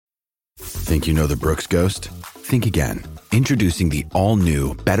Think you know the Brooks Ghost? Think again. Introducing the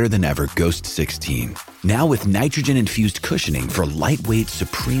all-new, better-than-ever Ghost 16. Now with nitrogen-infused cushioning for lightweight,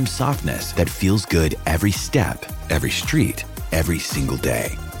 supreme softness that feels good every step, every street, every single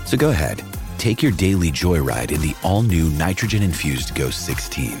day. So go ahead, take your daily joyride in the all-new nitrogen-infused Ghost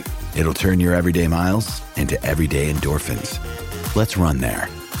 16. It'll turn your everyday miles into everyday endorphins. Let's run there.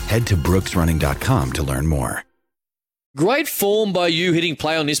 Head to brooksrunning.com to learn more. Great form by you hitting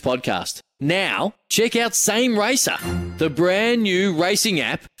play on this podcast. Now, check out Same Racer, the brand new racing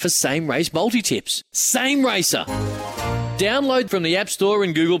app for same race multi-tips. Same Racer. Download from the App Store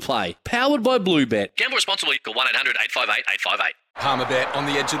and Google Play. Powered by Bluebet. Gamble responsibly. Call 1-800-858-858. Palmerbet on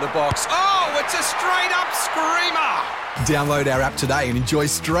the edge of the box. Oh, it's a straight-up screamer! Download our app today and enjoy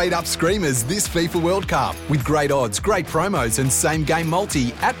straight-up screamers this FIFA World Cup with great odds, great promos and same-game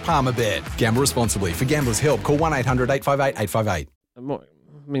multi at Palmerbet. Gamble responsibly. For Gamblers' Help, call 1-800-858-858. I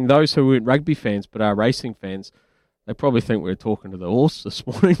mean, those who aren't rugby fans but are racing fans, they probably think we're talking to the horse this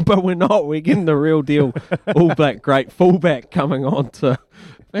morning, but we're not. We're getting the real deal All Black great fullback coming on to...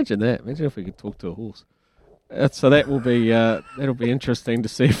 Imagine that. Imagine if we could talk to a horse. So that will be that'll be interesting to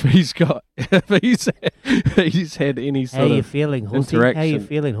see if he's had any sort of How you feeling, horsey? interaction. How you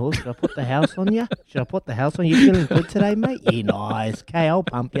feeling, horse? Should I put the house on you? Should I put the house on you? Feeling good today, mate? Yeah, nice. Okay, I'll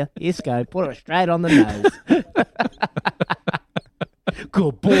pump you. Yes, go. Put it straight on the nose.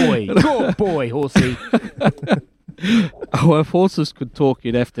 Good boy, horsey. Oh, if horses could talk,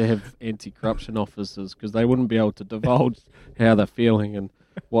 you'd have to have anti-corruption officers because they wouldn't be able to divulge how they're feeling and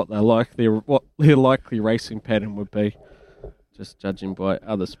what they like, what their likely racing pattern would be, just judging by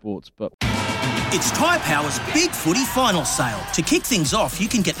other sports. But it's Tyre Power's Big Footy Final Sale. To kick things off, you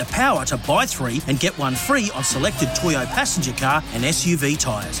can get the power to buy 3 and get 1 free on selected Toyo passenger car and SUV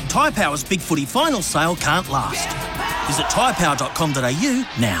tyres. Tyre Power's Big Footy Final Sale can't last. Visit tyrepower.com.au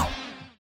now.